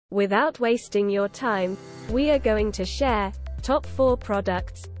Without wasting your time, we are going to share top 4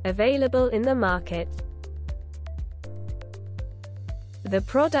 products available in the market. The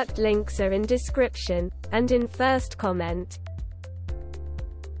product links are in description and in first comment.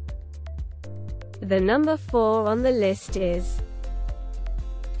 The number 4 on the list is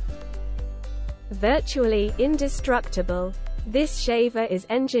virtually indestructible. This shaver is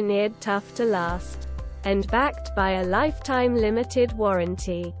engineered tough to last and backed by a lifetime limited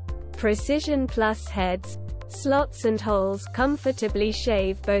warranty. Precision Plus heads, slots and holes comfortably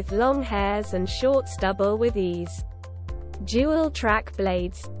shave both long hairs and short stubble with ease. Dual track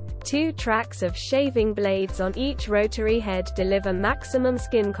blades. 2 tracks of shaving blades on each rotary head deliver maximum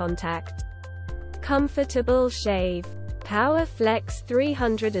skin contact. Comfortable shave. Power Flex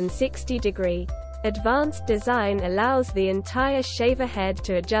 360-degree. Advanced design allows the entire shaver head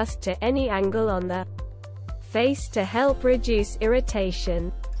to adjust to any angle on the face to help reduce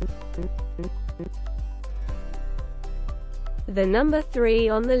irritation. The number 3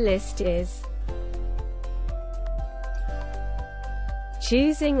 on the list is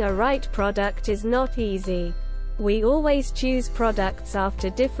choosing a right product is not easy. We always choose products after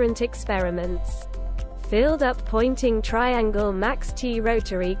different experiments. Filled up pointing triangle Max T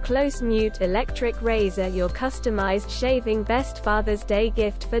Rotary Close Mute Electric Razor, your customized shaving best Father's Day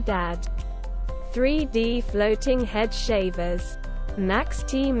gift for Dad. 3D floating head shavers. Max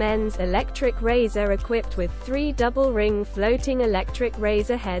T Men's Electric Razor equipped with 3 double-ring floating electric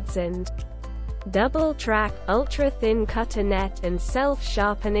razor heads and double-track, ultra-thin cutter net and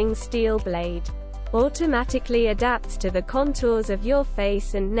self-sharpening steel blade. Automatically adapts to the contours of your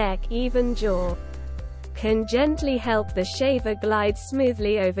face and neck, even jaw. Can gently help the shaver glide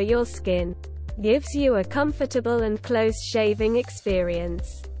smoothly over your skin. Gives you a comfortable and close shaving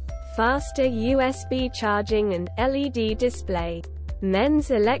experience. Faster USB charging and LED display. Men's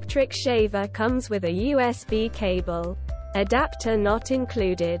electric shaver comes with a USB cable. Adapter not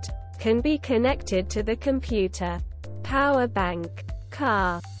included. Can be connected to the computer, power bank,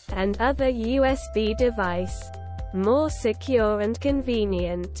 car, and other USB device. More secure and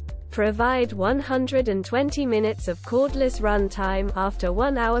convenient. Provide 120 minutes of cordless runtime after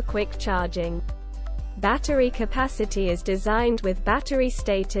 1 hour quick charging. Battery capacity is designed with battery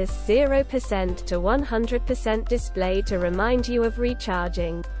status 0% to 100% display to remind you of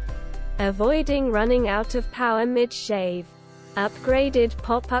recharging. Avoiding running out of power mid-shave. Upgraded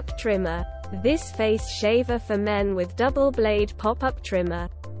pop-up trimmer. This face shaver for men with double-blade pop-up trimmer.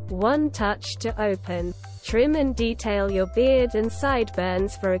 1 touch to open, trim and detail your beard and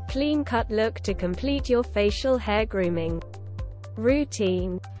sideburns for a clean-cut look to complete your facial hair grooming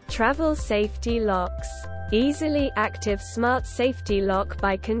routine. Travel safety locks. Easily active smart safety lock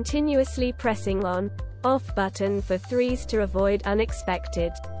by continuously pressing on, off button for 3s to avoid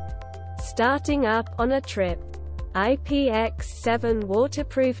unexpected starting up on a trip. IPX7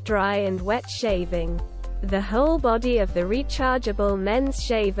 waterproof dry and wet shaving. The whole body of the rechargeable men's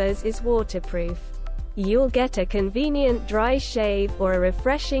shavers is waterproof. You'll get a convenient dry shave or a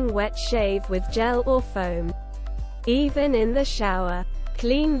refreshing wet shave with gel or foam. Even in the shower,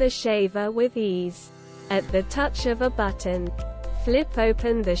 clean the shaver with ease. At the touch of a button, flip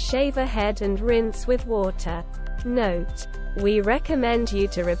open the shaver head and rinse with water. Note: we recommend you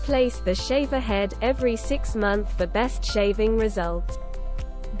to replace the shaver head every 6 months for best shaving result.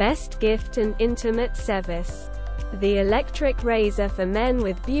 Best gift and intimate service. The electric razor for men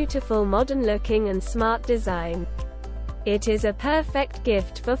with beautiful modern looking and smart design. It is a perfect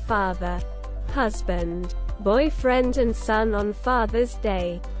gift for father, husband, boyfriend and son on Father's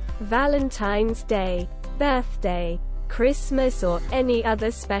Day, Valentine's Day, birthday, Christmas or any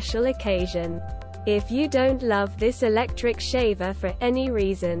other special occasion. If you don't love this electric shaver for any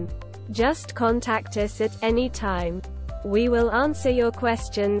reason, just contact us at any time. We will answer your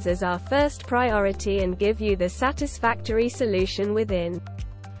questions as our first priority and give you the satisfactory solution within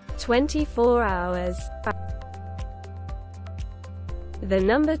 24 hours. The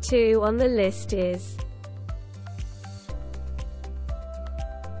number 2 on the list is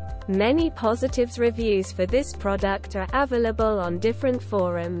many positives. Reviews for this product are available on different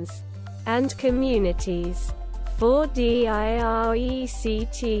forums and communities.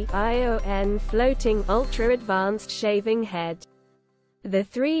 4DIRECTION Floating Ultra Advanced Shaving Head. The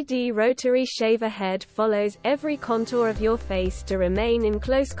 3D rotary shaver head follows every contour of your face to remain in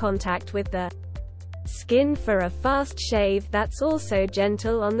close contact with the skin for a fast shave that's also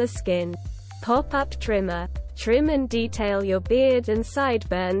gentle on the skin. Pop-up trimmer. Trim and detail your beard and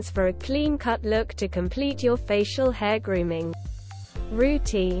sideburns for a clean-cut look to complete your facial hair grooming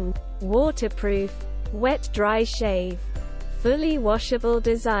routine. Waterproof, wet-dry shave. Fully washable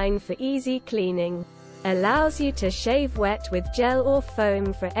design for easy cleaning. Allows you to shave wet with gel or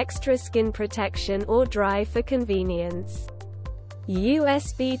foam for extra skin protection or dry for convenience.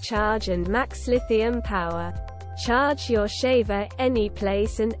 USB charge and max lithium power. Charge your shaver any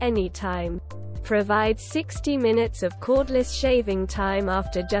place and anytime. Provides 60 minutes of cordless shaving time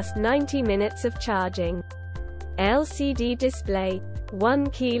after just 90 minutes of charging. LCD display. 1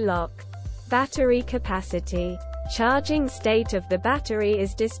 key lock. Battery capacity. Charging state of the battery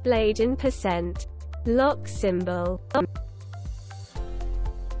is displayed in %. Lock symbol.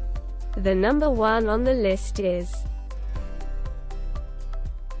 The number 1 on the list is.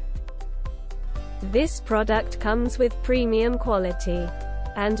 This product comes with premium quality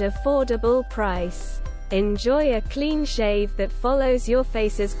and affordable price. Enjoy a clean shave that follows your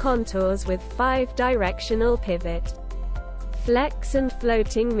face's contours with 5 directional pivot, flex and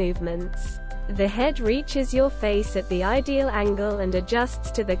floating movements. The head reaches your face at the ideal angle and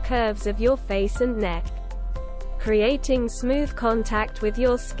adjusts to the curves of your face and neck, creating smooth contact with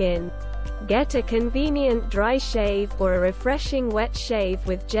your skin. Get a convenient dry shave or a refreshing wet shave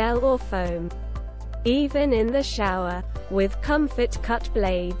with gel or foam. Even in the shower, with comfort cut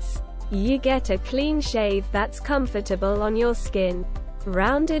blades, you get a clean shave that's comfortable on your skin.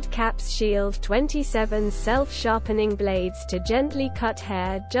 Rounded caps shield 27 self-sharpening blades to gently cut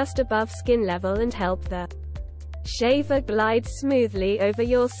hair just above skin level and help the shaver glide smoothly over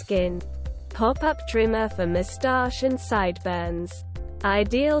your skin. Pop-up trimmer for mustache and sideburns.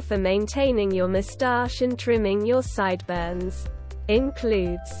 Ideal for maintaining your mustache and trimming your sideburns.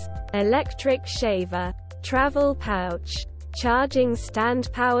 Includes electric shaver, travel pouch, charging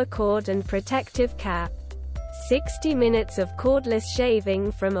stand, power cord and protective cap. 60 minutes of cordless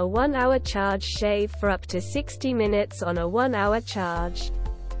shaving from a 1-hour charge. Shave for up to 60 minutes on a 1-hour charge.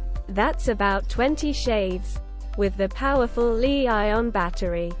 That's about 20 shaves. With the powerful Li-ion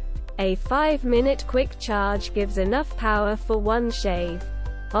battery, a 5-minute quick charge gives enough power for 1 shave.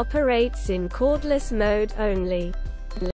 Operates in cordless mode only.